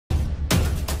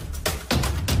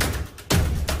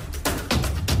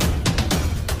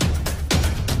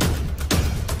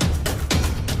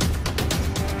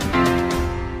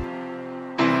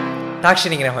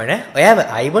තාක්ෂණික ගෙන හොයන ඔයාව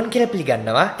iPhone කියලා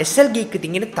පිළිගන්නවා SL GEEK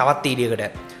එකකින් එන තවත්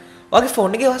වීඩියෝකට. ඔයාගේ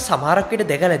ෆෝන් එකේ ඔයා සමහරක් විට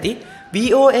දැකලා ඇති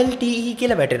VoLTE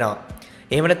කියලා වැටෙනවා.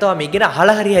 එහෙම නැත්නම් මේක ගැන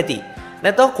අහලා හරි ඇති.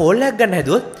 නැත්නම් කෝල් එකක් ගන්න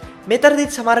හැදුවොත්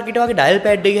මෙතරදිත් සමහරක් විට ඔයාගේ ඩයල්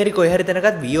පෑඩ් එකේ හරි කොහේ හරි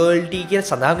තැනකත් VoLTE කියලා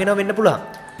සඳහන් වෙනවා වෙන්න පුළුවන්.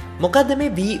 මොකද්ද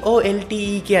මේ VoLTE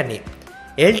කියන්නේ?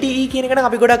 LTE කියන එක නම්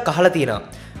අපි ගොඩක් අහලා තියෙනවා.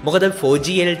 මොකද 4G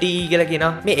LTE කියලා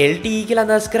කියනවා. මේ LTE කියලා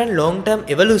අදහස් කරන්නේ long term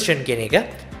evolution කියන එක.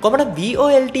 කොහොමද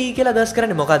VoLTE කියලා අදහස්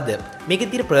කරන්නේ මොකද්ද?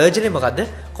 මේකේ තියෙන ප්‍රයෝජනේ මොකද්ද?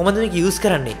 කොහොමද මේක යූස්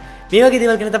කරන්නේ? මේ වගේ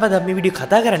දේවල් ගැන තමයි අපි මේ වීඩියෝ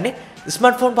කතා කරන්නේ.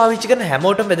 ස්මාර්ට්ෆෝන් පාවිච්චි කරන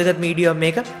හැමෝටම වැදගත් වීඩියෝ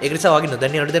මේක. ඒක නිසා ඔයාගේ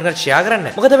නොදන්නේ අලුත් දෙයක් ෂෙයා කරන්න.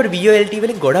 මොකද අපිට VoLTE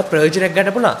වලින් ගොඩක් ප්‍රයෝජනයක්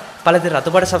ගන්න පුළුවන්. පළවෙනි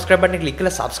රතු පාට subscribe button එක click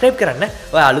කරලා subscribe කරන්න.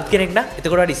 ඔයා අලුත් කෙනෙක් නම්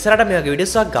එතකොට ඔයාලට ඉස්සරහට මේ වගේ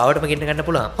වීඩියෝස් ඔයා ගාවටම ගෙන්න ගන්න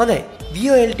පුළුවන්. හොඳයි.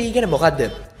 VoLTE කියන්නේ මොකද්ද?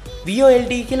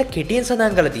 VoLTE කියලා කෙටියෙන්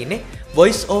සඳහන් කරලා තියෙන්නේ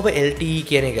voice over LTE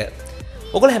කියන එක.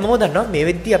 ඔයගොල්ලෝ හැමෝම දන්නවා මේ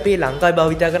වෙද්දී අපේ ලංකාවේ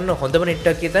භාවිත කරන හොඳම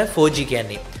network එක තමයි 4G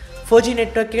කියන්නේ. 4G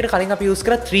network එකට කලින් අපි use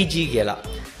කරා 3G කියලා.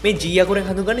 මේ G අකුරෙන්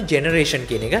හඳුන්වන්නේ generation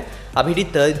කියන එක. අපි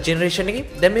හිටියේ third generation එකේ.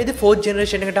 දැන් මේ විදිහේ fourth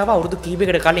generation එකට ආව අවුරුදු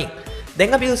කිහිපයකට කලින්.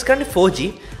 දැන් අපි use කරන්නේ 4G.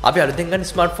 අපි අලුතෙන් ගන්න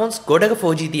smartphones ගොඩක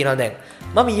 4G තියෙනවා දැන්.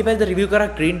 මම ඊයේ පැය review කරා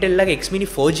Greentel ලගේ X Mini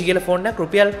 4G කියලා ෆෝන් එකක්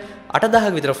රුපියල්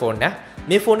 8000ක විතර ෆෝන් එකක්.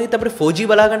 මේ ෆෝන් එකත් අපිට 4G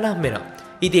බලා ගන්න හම්බ වෙනවා.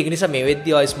 ඉතින් ඒක නිසා මේ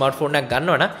වෙද්දී ඔය ස්මාර්ට්ෆෝන් එකක්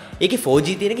ගන්නවා නම් ඒකේ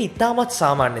 4G තියෙන එක ඉතාමත්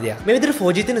සාමාන්‍ය දෙයක්. මේ විදිහට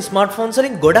 4G තියෙන ස්මාර්ට්ෆෝන්ස්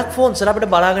වලින් ගොඩක් ෆෝන්ස් වල අපිට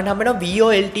බලා ගන්න හම්බ වෙනවා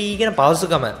VoLTE කියන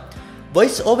පහසුකම.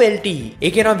 voice over LTE. ඒ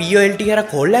කියනවා VoLTE කරා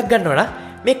කෝල් එකක් ගන්නවා නම්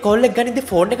මේ කෝල් එක ගනිද්දී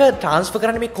ෆෝන් එක ට්‍රාන්ස්ෆර්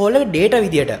කරන්නේ මේ කෝල් එක data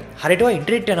විදියට. හරියට ඔය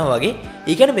ඉන්ටර්නෙට් යනවා වගේ.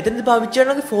 ඒ කියන්නේ මෙතනදී පාවිච්චි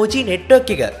කරනවා 4G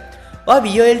network එක. ඔය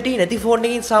VoLTE නැති ෆෝන්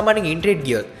එකකින් සාමාන්‍යයෙන් ඉන්ටර්නෙට්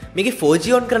ගියොත් මේකේ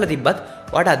 4G on කරලා තිබ්බත්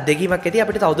ඔයාලට අත්දැකීමක් ඇති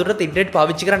අපිට තවදුරටත් ඉන්ටර්නෙට්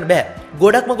පාවිච්චි කරන්න බෑ.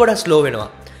 ගොඩක් slow වෙනවා.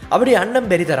 අපිට යන්නම්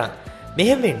බැරි තරම්.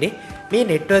 මෙහෙම වෙන්නේ මේ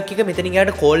network එක මෙතනින්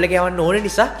යාට කෝල් එක යවන්න ඕන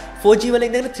නිසා 4G වල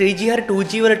ඉඳන් 3G හරි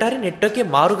 2G වලට හරි network එක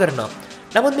මාරු කරනවා.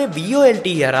 නමුත් මේ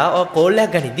VoLTE හරහා ඔය කෝල්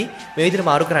එකක් ගනිද්දි මේ විදිහට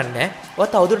මාරු කරන්නේ නැහැ. ඔය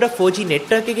තවදුරටත් 4G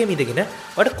network එකේ මිදගෙන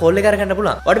ඔයාලට කෝල් එක අරගන්න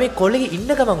පුළුවන්. ඔයාලට මේ කෝල් එකේ ඉන්න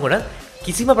ගමන් උනත්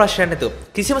කිසිම ප්‍රශ්නයක් නැතුව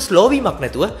කිසිම ස්ලෝ වීමක්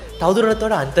නැතුව තවදුරටත්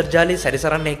ඔයාලට අන්තර්ජාලයේ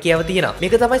සැරිසරන්න හැකියාව තියෙනවා.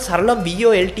 මේක තමයි සරලම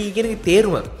VoLTE කියන එකේ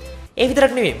තේරුම. ඒ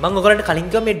විතරක් නෙමෙයි මම ඔයගලන්ට කලින්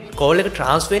කිව්වා මේ කෝල් එක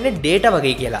ට්‍රාන්ස්ෆර් වෙන්නේ data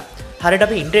වගේ කියලා. හරියට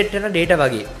අපි ඉන්ටර්නෙට් යන data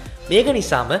වගේ. මේක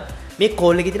නිසාම මේ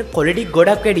කෝල් එකේ තියෙන quality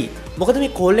ගොඩක් වැඩි. මොකද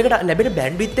මේ කෝල් එකට ලැබෙන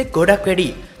bandwidth එක ගොඩක් වැඩි.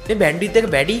 මේ bandwidth එක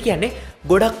වැඩි කියන්නේ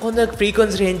ගොඩක් හොඳ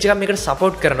frequency range එකක් මේකට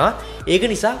support කරනවා. ඒක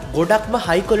නිසා ගොඩක්ම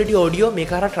high quality audio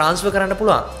මේක හරහා transfer කරන්න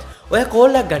පුළුවන්. ඔය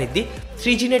කෝල් එකක් ගනිද්දි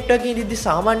 3G network එකේ ඉඳිද්දි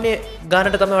සාමාන්‍ය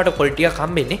ගානට තමයි ඔයාලට quality එකක්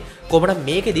හම්බෙන්නේ. කොහොමද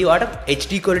මේකෙදී ඔයාලට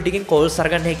HD quality එකෙන් calls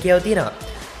අරගන්න හැකියාව තියෙනවා.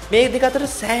 මේ දෙක අතර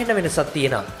සෑහෙන වෙනසක්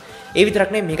තියෙනවා. ඒ විතරක්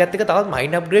නෙවෙයි මේකත් එක්ක තවත්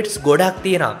minor upgrades ගොඩක්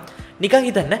තියෙනවා. නිකන්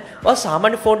හිතන්න ඔය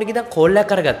සාමාන්‍ය ෆෝන් එකකින් දැන් කෝල්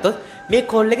එකක් අරගත්තොත් මේ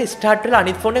කෝල් එක ස්ටාර්ට් වෙලා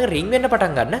අනිත් ෆෝන් එක රින් වෙන්න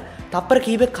පටන් ගන්න තප්පර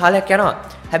කීපයක් කාලයක් යනවා.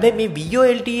 හැබැයි මේ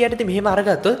VoLTE යටතේ මෙහෙම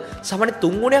අරගත්තොත් සාමාන්‍ය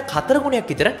 3 ගුණයක් 4 ගුණයක්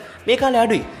විතර මේ කාලේ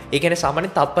අඩුයි. ඒ කියන්නේ සාමාන්‍ය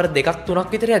තප්පර 2ක් 3ක්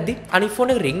විතර යද්දි අනිත්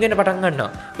ෆෝන් එක රින් වෙන්න පටන් ගන්නවා.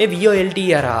 මේ VoLTE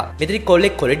හරහා මෙතන කෝල්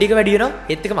එක ක්වොලිටි එක වැඩි වෙනවා.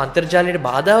 ඒත් එක්කම අන්තර්ජාලයට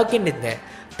බාධාවක් එන්නේ නැහැ.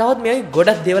 තවත් මේ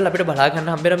ගොඩක් දේවල් අපිට බලා ගන්න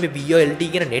හම්බ වෙනවා මේ VoLTE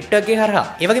කියන network එක හරහා.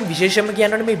 ඒ වගේම විශේෂයෙන්ම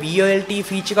කියනවනේ මේ VoLTE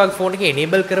feature එකක් ෆෝන් එකේ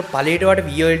enable කර ඵලයට වට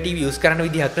VoLTE use කරන්න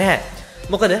විදිහක් නැහැ.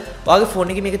 මොකද ඔයාගේ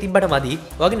ෆෝන් එකේ මේක තිබ්බට මදි.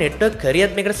 ඔයාගේ network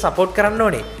කරියත් මේකට support කරන්න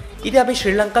ඕනේ. ඉතින් අපි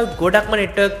ශ්‍රී ලංකාවේ ගොඩක්ම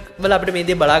network වල අපිට මේ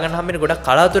දේ බලා ගන්න හම්බ වෙන ගොඩක්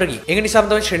කලාතුරකින්. ඒක නිසාම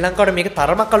තමයි ශ්‍රී ලංකාවට මේක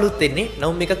තරමක් අලුත් වෙන්නේ.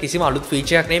 නමුත් මේක කිසිම අලුත්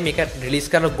feature එකක් නෙමෙයි. මේක release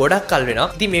කරන ගොඩක් කල් වෙනවා.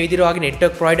 ඉතින් මේ විදිහට ඔයාගේ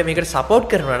network provider මේකට support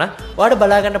කරනවා නම් ඔයාලට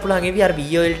බලා ගන්න පුළුවන් ඒ අර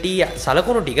VoLTE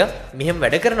සලකුණු ටික මෙහෙම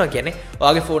වැඩ කරනවා කියන්නේ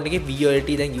ඔයාගේ ෆෝන් එකේ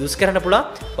VoLTE දැන් use කරන්න පුළුවන්.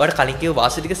 ඔයාලට කලින් කිව්ව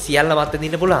වාසි ටික සියල්ලම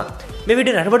අත්දින්න පුළුවන්. මේ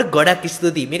වීඩියෝ නරඹට ගොඩක්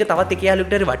ස්තුතියි. මේක තවත් එක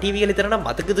යාළුවෙක්ට හරි වටී කියලා විතර නම්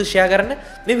මතකද share කරන්න.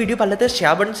 මේ වීඩියෝ පළලට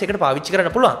share button එකට පාවිච්චි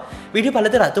කරන්න පුළුවන්. වීඩියෝ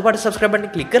පළලට රතු පාට subscribe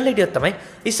button click කරලා හිටියොත් තමයි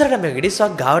ඉස්සරහට මේ වීඩියෝස්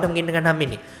ඔක් ගාවටම ගෙන්න ගන්න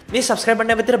හම්බෙන්නේ. මේ subscribe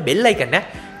button එක විතර bell icon එක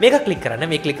මේක click කරන්න.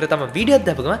 මේ click කරලා තමයි වීඩියෝ එක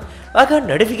දාපුවම ඔයාගේ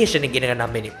notification එක ගෙන ගන්න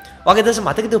හම්බෙන්නේ. ඔයාගේ දවස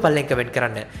මතකද පළලෙන් comment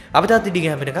කරන්න. අපි තාත් ඉඩි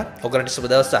ගහම වෙනකම් ඔයගලන්ට සුබ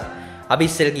දවසක්. අපි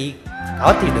ඉස්සෙල් ගී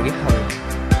තවත් වීඩියෝ එකක් හම්බෙමු.